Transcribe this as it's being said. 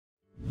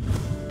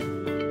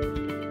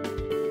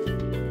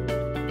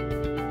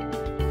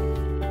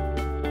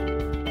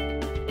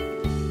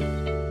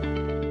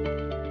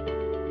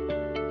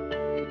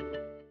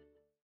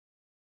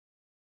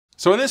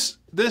So in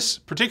this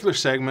particular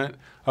segment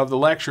of the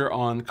lecture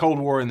on Cold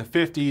War in the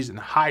 50s and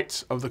the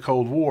heights of the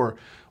Cold War,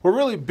 we're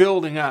really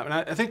building up. And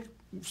I think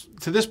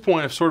to this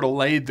point I've sort of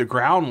laid the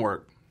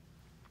groundwork.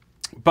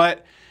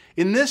 But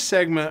in this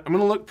segment, I'm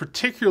going to look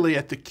particularly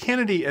at the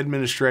Kennedy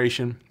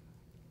administration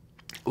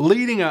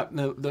leading up,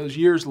 those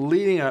years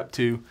leading up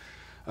to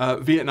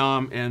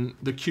Vietnam and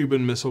the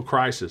Cuban Missile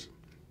Crisis.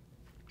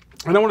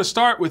 And I want to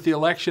start with the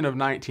election of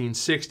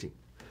 1960.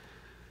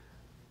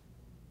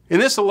 In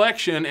this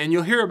election, and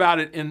you'll hear about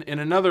it in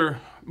another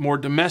more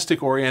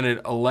domestic-oriented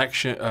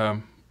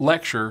election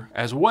lecture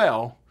as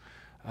well,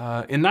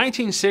 in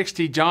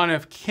 1960, John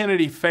F.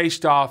 Kennedy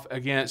faced off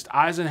against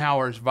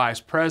Eisenhower's vice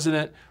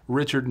president,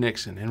 Richard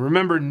Nixon. And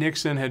remember,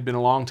 Nixon had been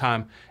a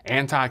long-time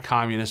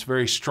anti-communist,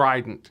 very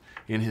strident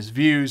in his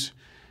views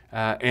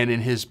and in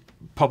his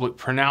public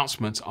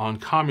pronouncements on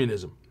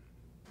communism.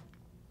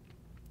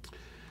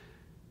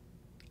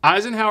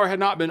 Eisenhower had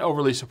not been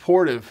overly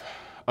supportive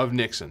of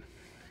Nixon.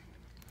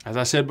 As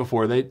I said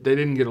before, they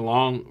didn't get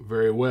along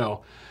very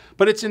well.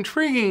 But it's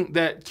intriguing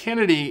that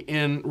Kennedy,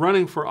 in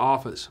running for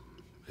office,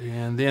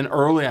 and then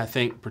early, I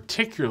think,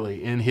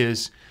 particularly in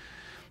his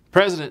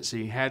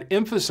presidency, had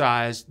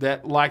emphasized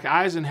that, like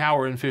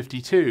Eisenhower in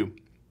 '52,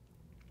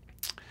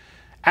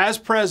 as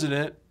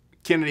president,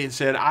 Kennedy had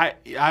said,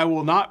 I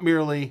will not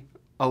merely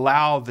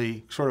allow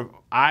the sort of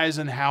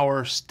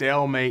Eisenhower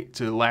stalemate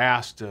to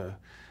last,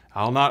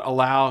 I'll not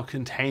allow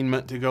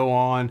containment to go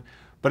on,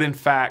 but in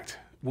fact,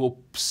 will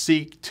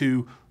seek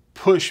to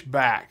push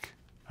back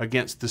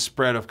against the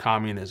spread of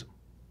communism.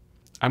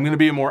 I'm going to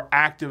be a more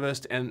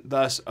activist and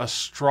thus a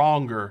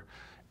stronger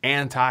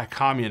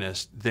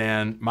anti-communist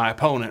than my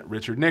opponent,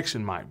 Richard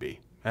Nixon, might be.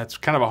 That's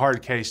kind of a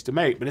hard case to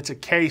make, but it's a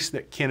case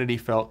that Kennedy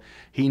felt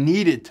he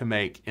needed to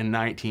make in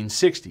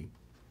 1960.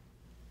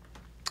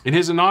 In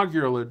his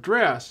inaugural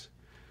address,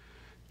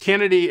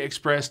 Kennedy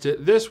expressed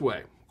it this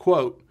way,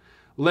 quote,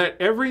 "Let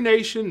every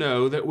nation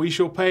know that we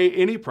shall pay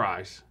any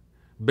price,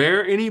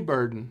 bear any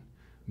burden,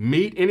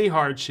 meet any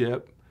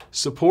hardship,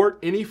 support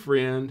any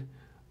friend,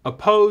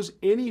 oppose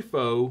any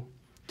foe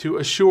to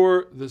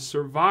assure the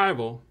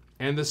survival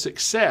and the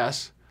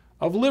success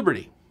of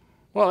liberty."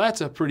 Well,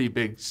 that's a pretty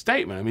big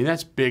statement. I mean,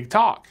 that's big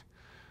talk.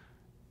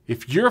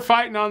 If you're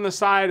fighting on the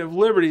side of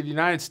liberty, the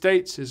United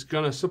States is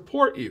going to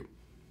support you.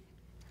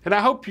 And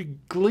I hope you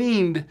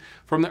gleaned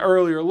from the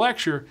earlier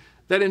lecture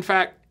that, in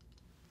fact,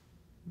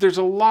 there's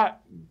a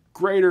lot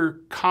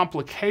greater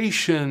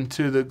complication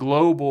to the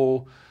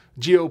global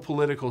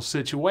geopolitical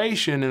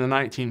situation in the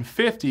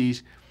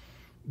 1950s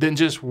than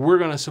just, we're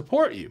going to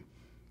support you.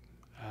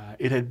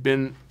 It had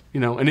been,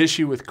 an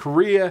issue with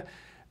Korea,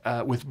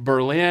 with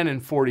Berlin in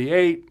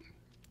 '48,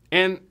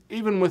 and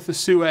even with the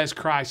Suez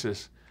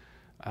Crisis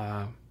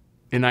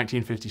in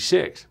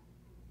 1956.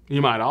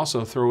 You might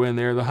also throw in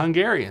there the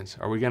Hungarians.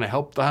 Are we going to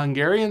help the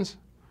Hungarians?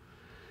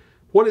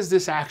 What does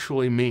this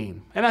actually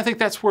mean? And I think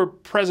that's where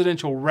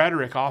presidential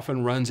rhetoric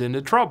often runs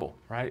into trouble,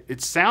 right?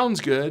 It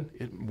sounds good,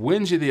 it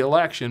wins you the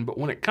election, but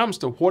when it comes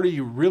to what are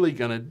you really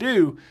going to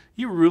do,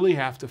 you really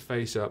have to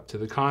face up to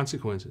the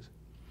consequences.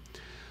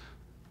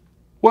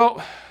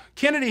 Well,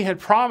 Kennedy had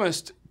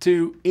promised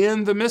to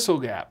end the missile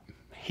gap.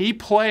 He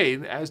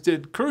played, as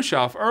did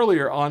Khrushchev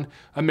earlier, on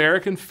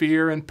American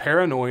fear and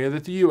paranoia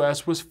that the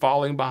U.S. was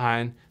falling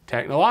behind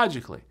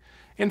technologically.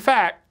 In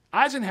fact,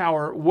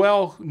 Eisenhower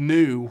well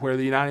knew where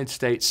the United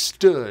States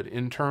stood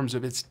in terms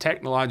of its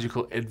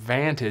technological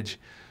advantage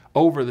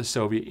over the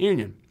Soviet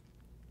Union.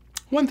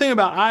 One thing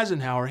about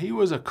Eisenhower, he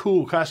was a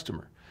cool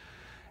customer.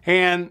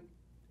 And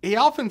he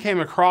often came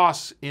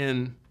across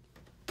in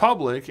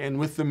public and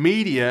with the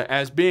media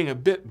as being a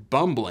bit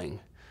bumbling.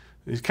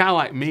 He's kind of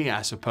like me,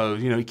 I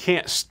suppose. He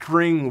can't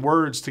string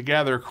words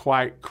together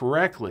quite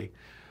correctly.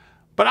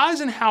 But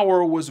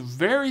Eisenhower was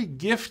very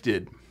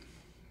gifted,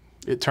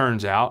 it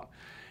turns out,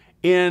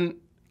 in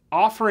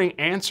offering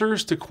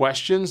answers to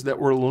questions that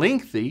were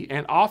lengthy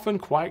and often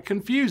quite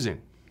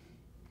confusing.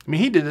 I mean,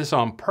 he did this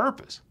on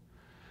purpose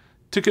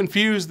to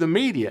confuse the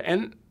media.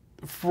 And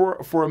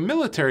for a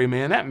military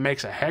man, that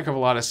makes a heck of a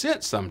lot of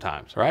sense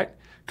sometimes, right?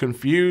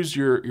 Confuse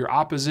your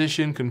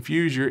opposition,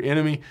 confuse your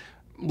enemy.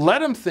 Let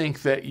them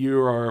think that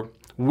you are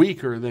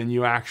weaker than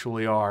you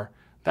actually are.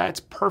 That's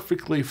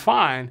perfectly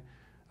fine,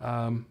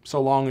 so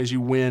long as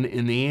you win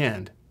in the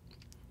end.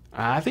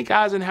 I think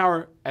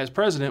Eisenhower, as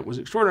president, was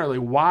extraordinarily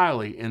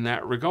wily in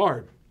that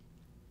regard.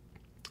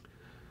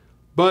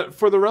 But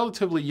for the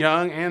relatively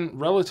young and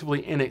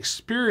relatively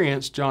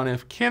inexperienced John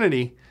F.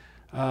 Kennedy,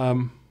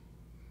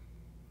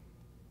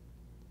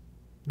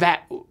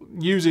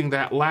 using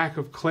that lack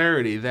of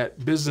clarity,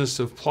 that business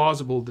of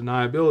plausible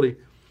deniability,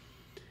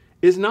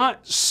 is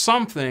not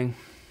something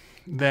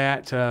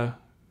that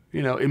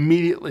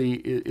immediately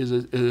is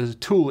a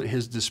tool at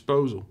his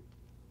disposal.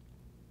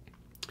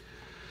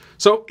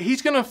 So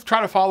he's going to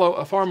try to follow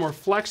a far more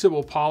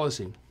flexible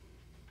policy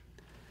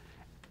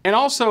and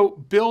also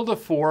build a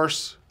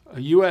force, a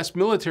U.S.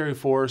 military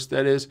force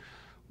that is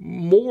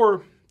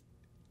more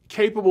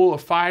capable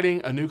of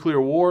fighting a nuclear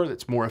war,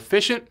 that's more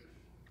efficient,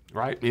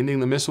 right,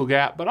 ending the missile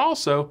gap, but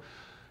also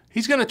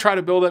He's going to try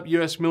to build up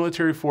U.S.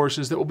 military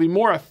forces that will be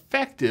more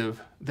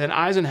effective than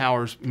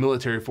Eisenhower's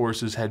military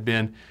forces had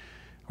been,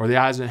 or the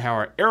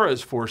Eisenhower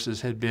era's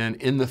forces had been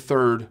in the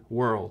Third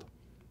World.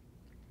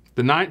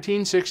 The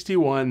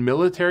 1961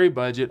 military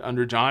budget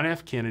under John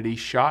F. Kennedy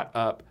shot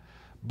up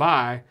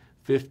by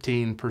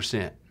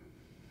 15%.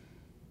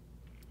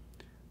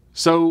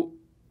 So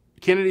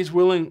Kennedy's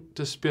willing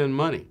to spend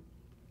money.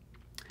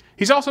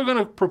 He's also going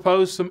to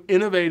propose some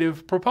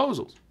innovative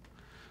proposals.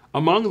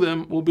 Among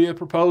them will be a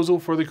proposal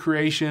for the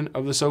creation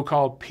of the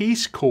so-called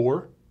Peace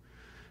Corps,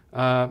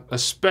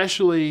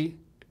 especially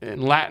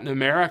in Latin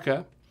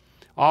America,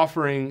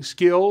 offering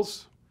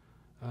skills,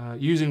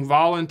 using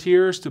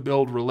volunteers to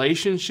build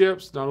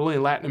relationships, not only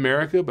in Latin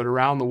America, but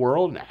around the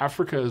world, and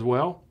Africa as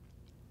well,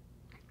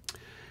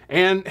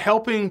 and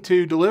helping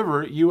to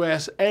deliver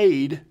U.S.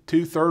 aid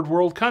to third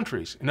world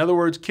countries. In other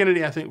words,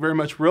 Kennedy, I think, very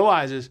much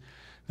realizes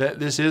that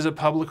this is a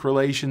public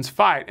relations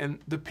fight, and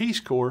the Peace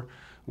Corps,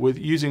 with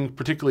using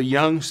particularly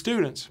young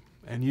students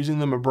and using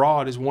them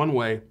abroad, is one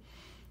way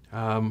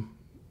to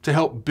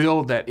help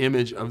build that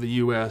image of the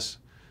U.S.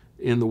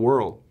 in the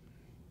world.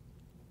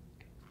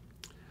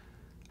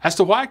 As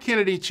to why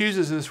Kennedy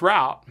chooses this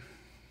route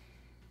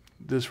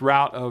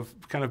of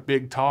kind of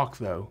big talk,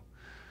 though,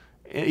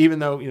 even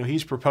though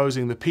he's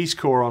proposing the Peace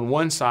Corps on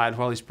one side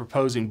while he's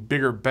proposing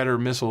bigger, better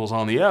missiles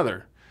on the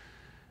other.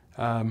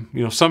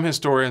 Some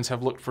historians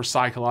have looked for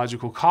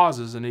psychological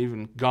causes and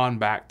even gone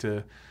back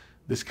to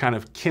this kind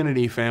of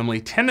Kennedy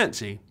family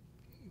tendency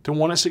to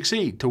want to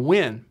succeed, to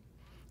win,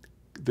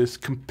 this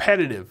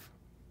competitive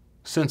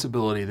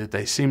sensibility that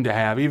they seem to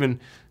have, even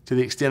to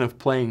the extent of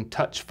playing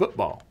touch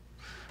football,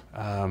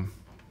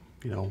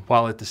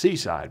 while at the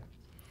seaside.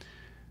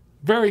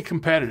 Very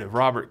competitive.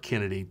 Robert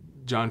Kennedy,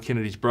 John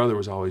Kennedy's brother,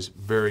 was always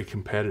very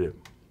competitive.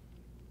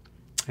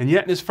 And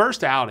yet in his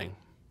first outing,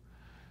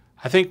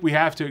 I think we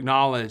have to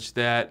acknowledge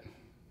that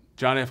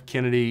John F.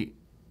 Kennedy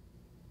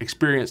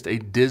experienced a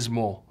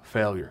dismal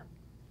failure.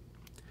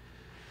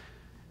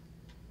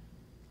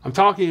 I'm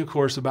talking, of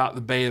course, about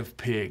the Bay of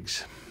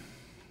Pigs,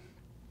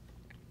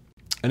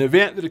 an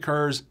event that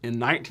occurs in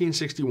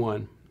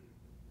 1961,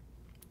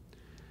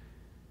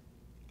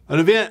 an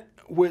event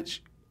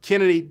which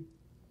Kennedy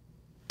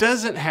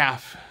doesn't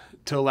have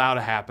to allow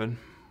to happen,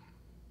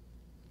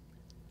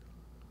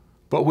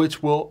 but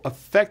which will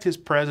affect his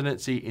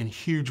presidency in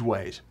huge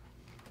ways.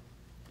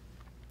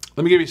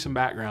 Let me give you some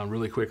background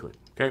really quickly,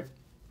 okay?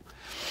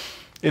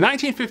 In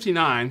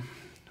 1959,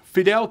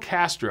 Fidel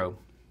Castro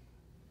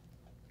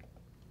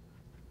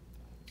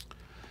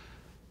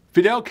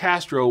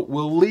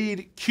will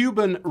lead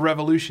Cuban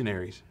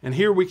revolutionaries. And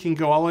here we can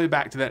go all the way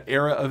back to that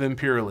era of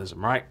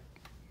imperialism, right?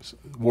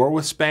 War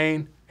with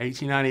Spain,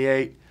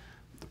 1898,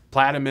 the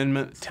Platt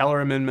Amendment, the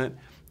Teller Amendment,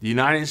 the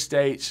United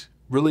States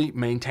really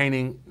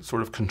maintaining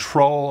sort of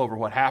control over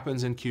what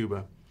happens in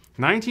Cuba.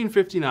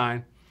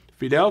 1959,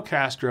 Fidel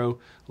Castro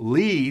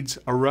leads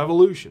a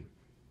revolution,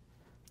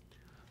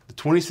 the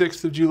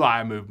 26th of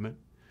July movement,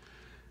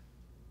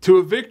 to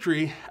a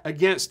victory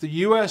against the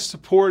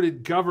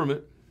U.S.-supported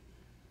government,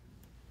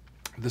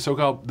 the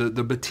so-called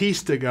the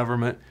Batista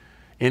government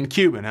in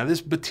Cuba. Now,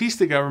 this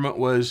Batista government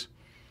was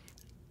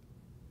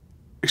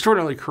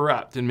extraordinarily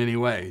corrupt in many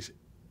ways.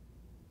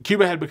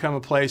 Cuba had become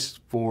a place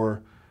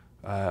for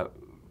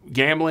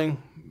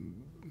gambling,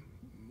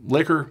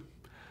 liquor,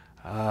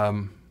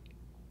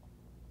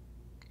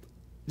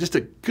 just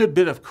a good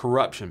bit of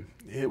corruption.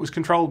 It was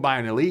controlled by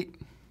an elite,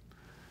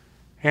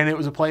 and it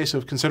was a place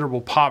of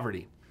considerable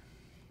poverty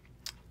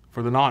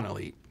for the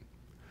non-elite.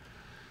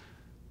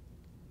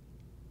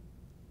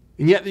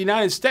 And yet the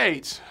United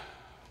States,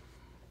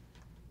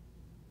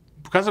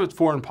 because of its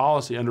foreign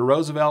policy under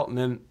Roosevelt and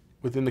then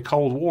within the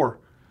Cold War,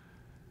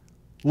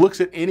 looks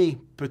at any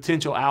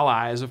potential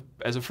ally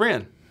as a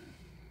friend.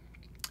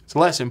 It's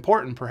less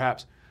important,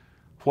 perhaps,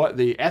 what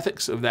the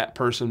ethics of that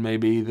person may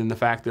be than the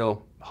fact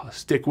they'll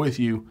stick with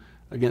you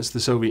against the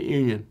Soviet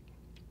Union.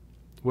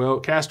 Well,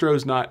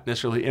 Castro's not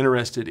necessarily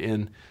interested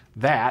in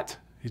that.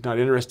 He's not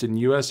interested in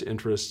U.S.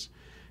 interests.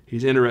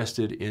 He's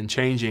interested in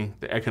changing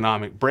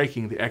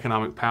breaking the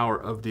economic power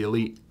of the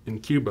elite in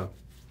Cuba.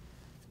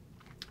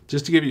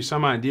 Just to give you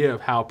some idea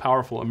of how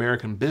powerful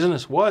American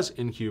business was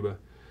in Cuba,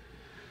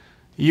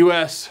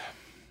 U.S.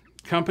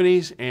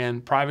 companies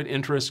and private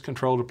interests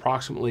controlled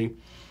approximately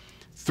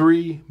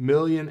 3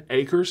 million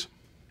acres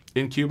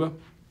in Cuba,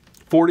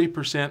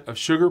 40% of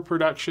sugar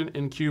production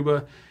in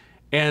Cuba,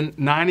 and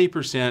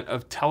 90%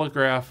 of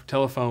telegraph,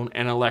 telephone,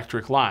 and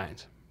electric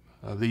lines,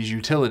 these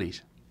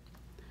utilities.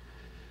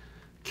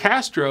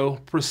 Castro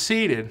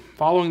proceeded,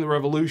 following the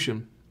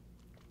revolution,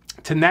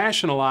 to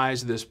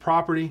nationalize this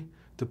property,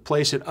 to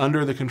place it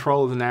under the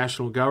control of the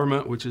national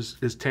government, which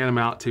is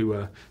tantamount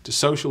to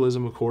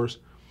socialism, of course,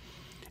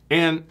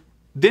 and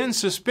then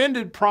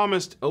suspended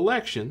promised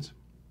elections.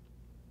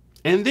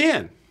 And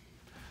then,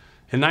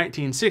 in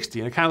 1960,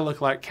 and it kind of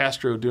looked like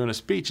Castro doing a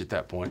speech at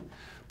that point,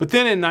 but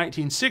then in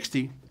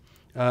 1960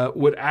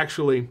 would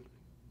actually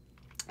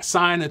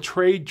sign a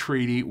trade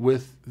treaty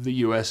with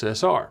the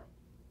USSR.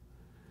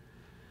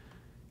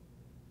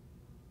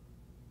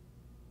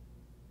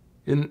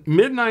 In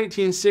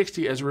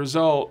mid-1960, as a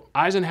result,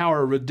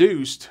 Eisenhower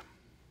reduced,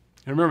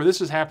 and remember this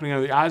is happening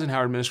under the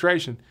Eisenhower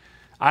administration,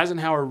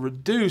 Eisenhower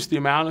reduced the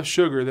amount of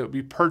sugar that would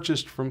be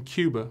purchased from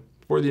Cuba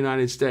for the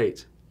United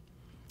States.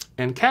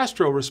 And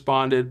Castro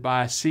responded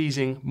by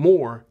seizing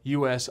more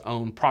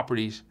U.S.-owned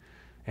properties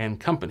and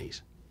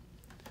companies.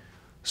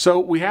 So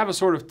we have a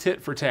sort of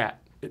tit for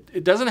tat.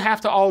 It doesn't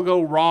have to all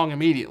go wrong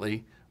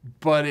immediately,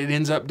 but it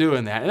ends up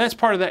doing that. And that's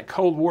part of that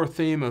Cold War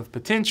theme of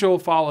potential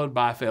followed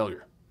by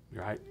failure,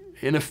 right?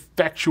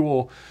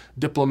 Ineffectual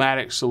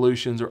diplomatic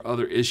solutions or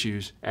other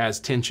issues as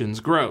tensions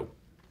grow.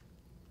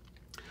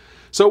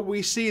 So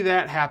we see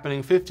that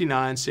happening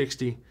 59,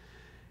 60.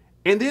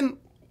 And then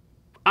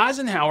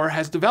Eisenhower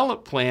has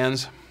developed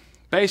plans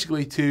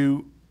basically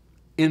to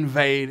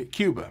invade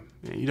Cuba.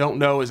 You don't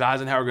know, is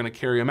Eisenhower going to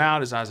carry him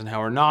out? Is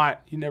Eisenhower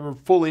not? You never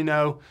fully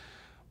know.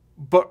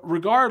 But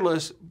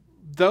regardless,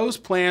 those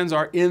plans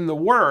are in the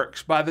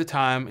works by the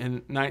time in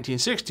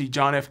 1960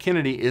 John F.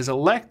 Kennedy is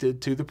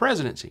elected to the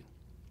presidency.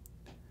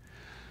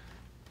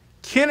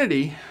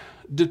 Kennedy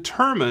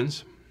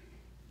determines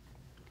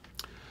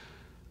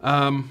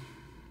to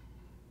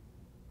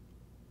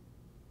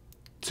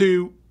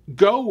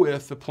go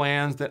with the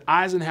plans that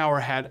Eisenhower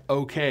had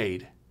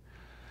okayed.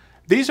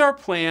 These are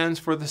plans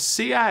for the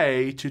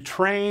CIA to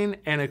train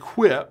and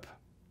equip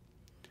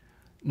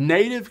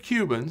native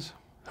Cubans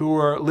who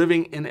are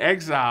living in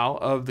exile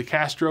of the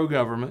Castro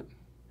government,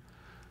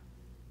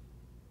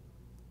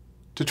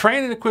 to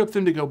train and equip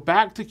them to go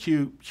back to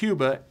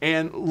Cuba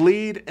and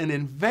lead an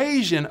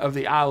invasion of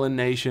the island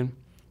nation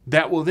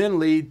that will then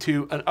lead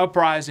to an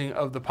uprising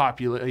of the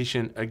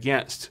population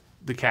against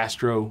the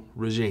Castro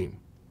regime.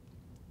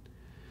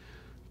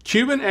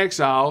 Cuban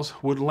exiles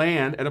would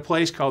land at a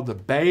place called the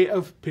Bay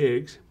of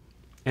Pigs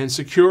and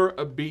secure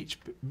a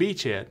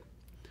beachhead.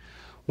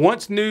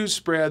 Once news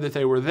spread that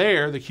they were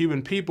there, the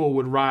Cuban people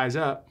would rise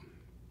up.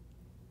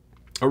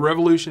 A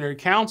revolutionary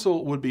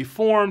council would be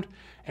formed,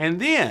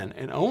 and then,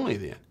 and only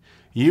then,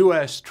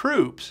 U.S.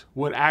 troops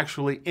would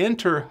actually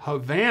enter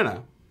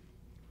Havana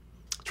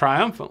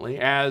triumphantly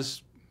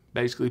as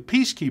basically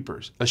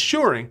peacekeepers,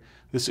 assuring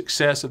the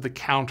success of the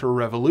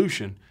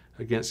counter-revolution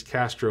against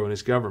Castro and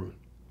his government.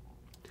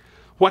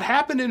 What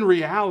happened in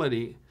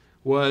reality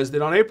was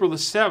that on April the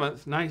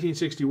 7th,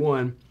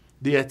 1961,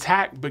 the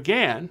attack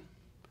began,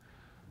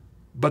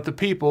 but the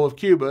people of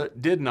Cuba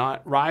did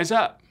not rise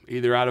up,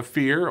 either out of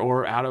fear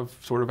or out of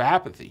sort of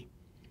apathy.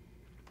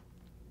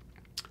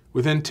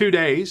 Within 2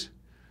 days,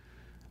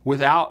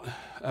 without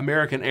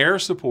American air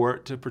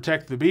support to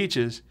protect the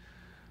beaches,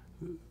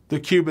 the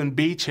Cuban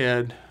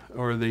beachhead,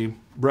 or the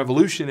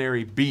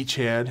revolutionary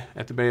beachhead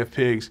at the Bay of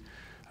Pigs,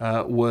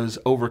 was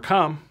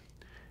overcome.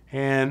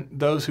 And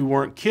those who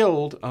weren't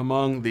killed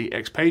among the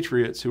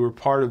expatriates who were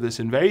part of this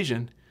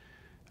invasion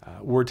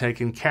were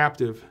taken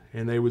captive,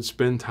 and they would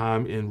spend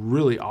time in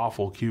really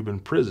awful Cuban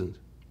prisons.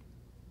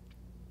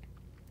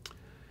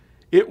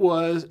 It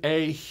was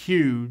a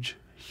huge,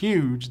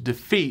 huge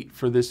defeat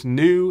for this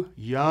new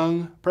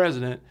young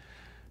president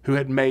who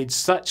had made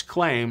such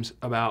claims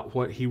about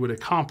what he would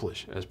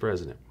accomplish as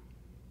president.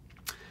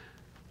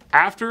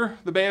 After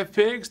the Bay of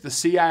Pigs, the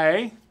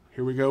CIA,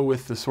 here we go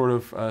with the sort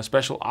of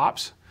special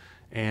ops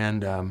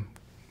and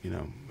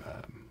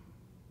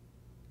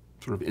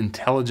sort of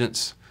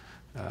intelligence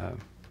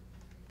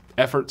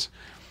efforts.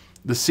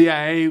 The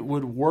CIA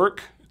would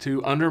work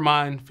to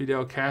undermine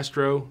Fidel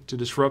Castro, to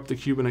disrupt the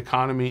Cuban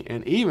economy,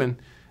 and even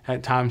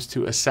at times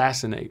to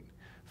assassinate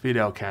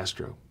Fidel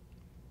Castro.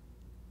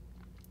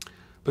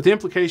 But the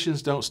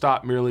implications don't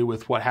stop merely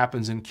with what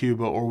happens in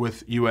Cuba or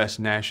with U.S.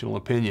 national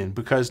opinion,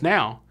 because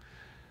now,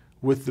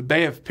 with the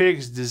Bay of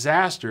Pigs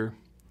disaster,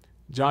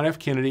 John F.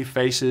 Kennedy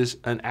faces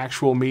an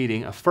actual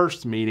meeting, a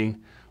first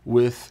meeting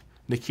with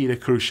Nikita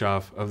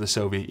Khrushchev of the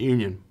Soviet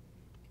Union.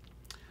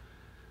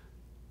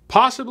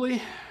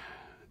 Possibly,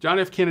 John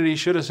F. Kennedy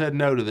should have said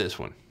no to this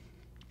one,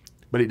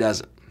 but he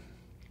doesn't.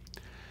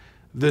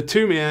 The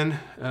two men,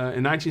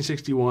 in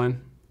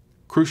 1961,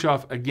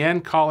 Khrushchev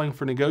again calling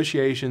for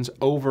negotiations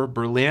over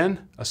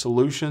Berlin, a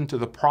solution to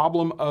the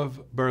problem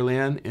of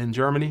Berlin in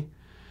Germany,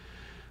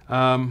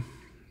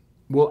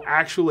 will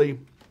actually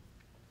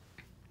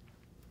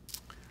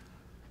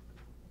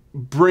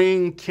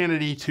bring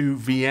Kennedy to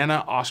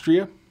Vienna,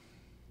 Austria.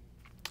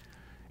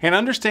 And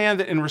understand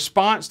that in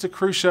response to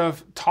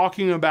Khrushchev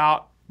talking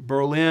about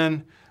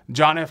Berlin,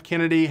 John F.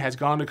 Kennedy has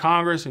gone to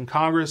Congress, and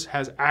Congress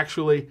has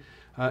actually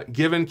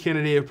given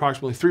Kennedy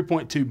approximately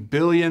 $3.2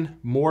 billion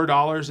more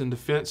in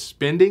defense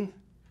spending.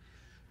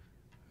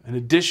 An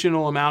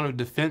additional amount of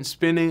defense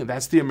spending.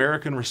 That's the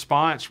American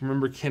response.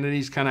 Remember,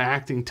 Kennedy's kind of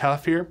acting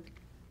tough here.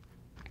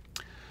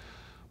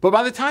 But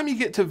by the time you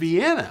get to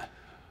Vienna,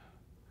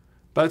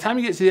 by the time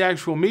you get to the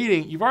actual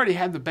meeting, you've already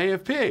had the Bay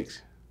of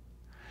Pigs.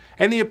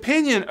 And the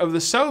opinion of the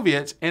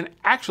Soviets, and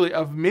actually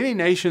of many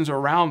nations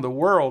around the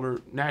world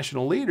or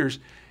national leaders,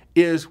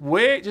 is,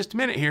 wait just a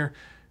minute here,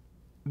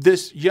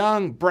 this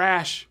young,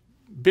 brash,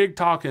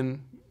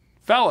 big-talking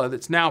fella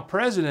that's now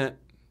president,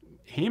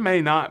 he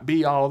may not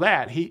be all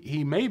that.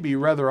 He may be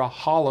rather a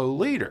hollow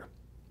leader.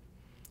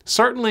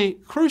 Certainly,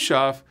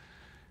 Khrushchev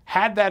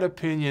had that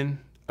opinion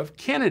of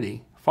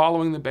Kennedy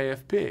following the Bay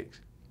of Pigs.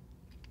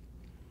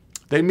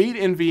 They meet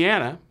in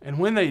Vienna, and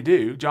when they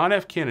do, John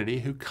F. Kennedy,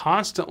 who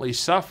constantly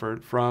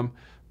suffered from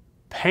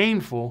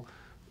painful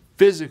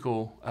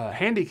physical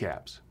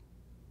handicaps,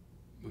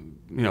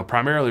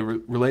 primarily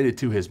related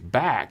to his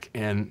back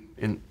and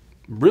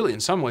really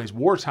in some ways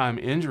wartime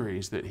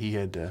injuries that he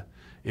had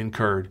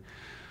incurred.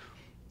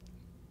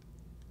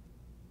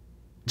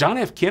 John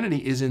F.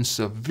 Kennedy is in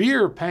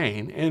severe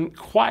pain and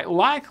quite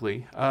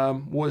likely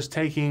was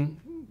taking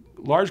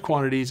large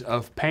quantities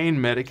of pain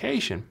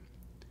medication.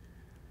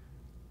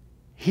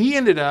 He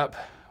ended up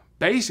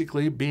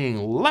basically being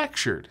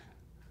lectured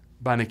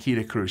by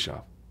Nikita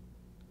Khrushchev.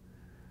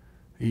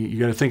 You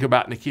got to think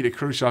about Nikita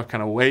Khrushchev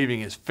kind of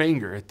waving his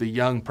finger at the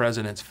young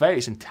president's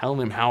face and telling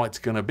him how it's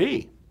going to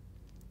be.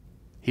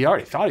 He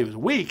already thought he was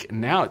weak,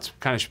 and now it's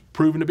kind of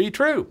proven to be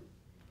true.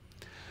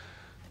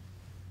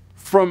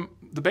 From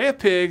the Bay of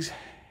Pigs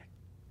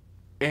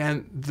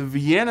and the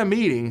Vienna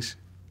meetings,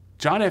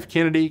 John F.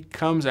 Kennedy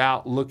comes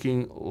out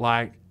looking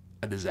like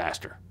a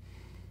disaster.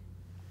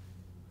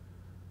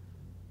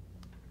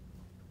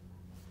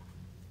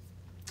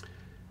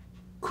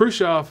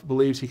 Khrushchev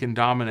believes he can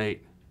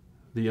dominate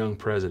the young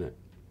president.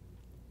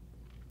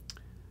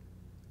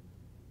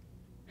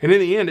 And in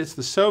the end, it's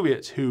the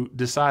Soviets who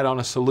decide on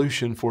a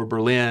solution for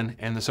Berlin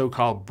and the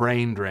so-called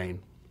brain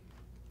drain.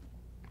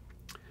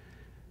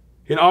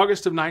 In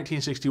August of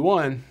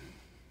 1961,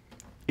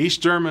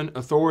 East German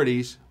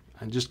authorities,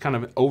 and just kind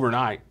of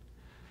overnight,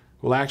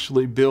 will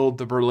actually build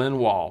the Berlin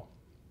Wall,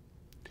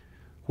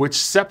 which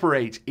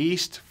separates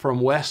East from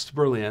West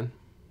Berlin,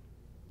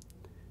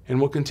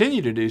 and will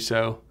continue to do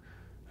so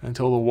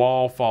until the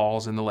wall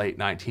falls in the late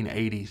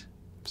 1980s.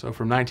 So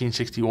from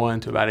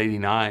 1961 to about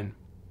 89.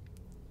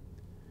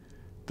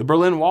 The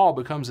Berlin Wall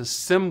becomes a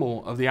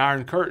symbol of the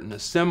Iron Curtain, a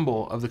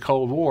symbol of the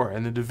Cold War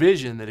and the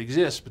division that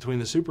exists between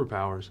the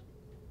superpowers.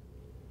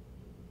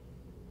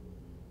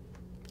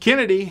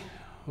 Kennedy,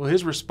 well,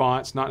 his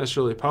response, not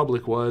necessarily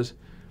public, was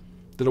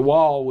that a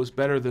wall was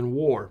better than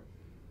war.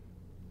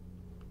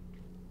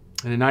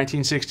 And in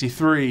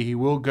 1963, he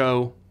will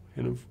go,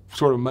 in a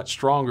sort of much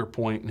stronger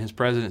point in his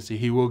presidency,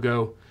 he will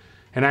go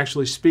and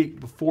actually speak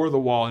before the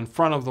wall, in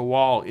front of the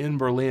wall in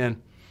Berlin,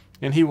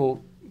 and he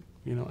will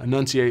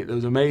enunciate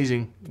those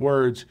amazing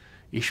words,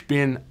 Ich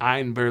bin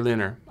ein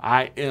Berliner.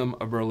 I am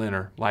a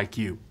Berliner like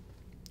you.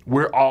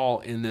 We're all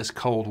in this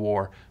Cold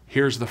War.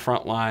 Here's the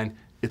front line.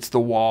 It's the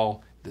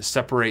wall that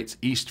separates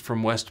East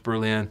from West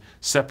Berlin,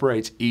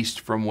 separates East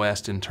from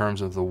West in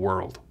terms of the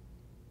world.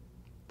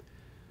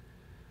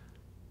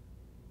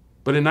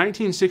 But in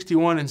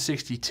 1961 and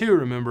 62,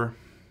 remember,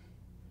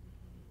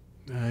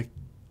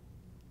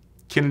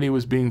 Kennedy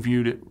was being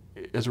viewed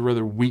as a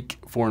rather weak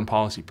foreign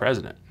policy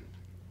president.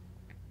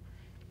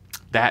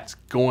 That's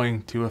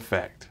going to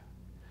affect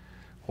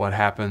what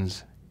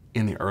happens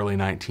in the early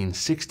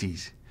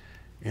 1960s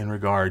in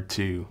regard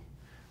to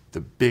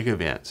the big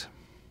events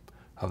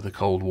of the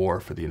Cold War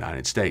for the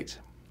United States.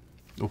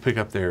 We'll pick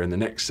up there in the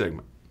next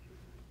segment.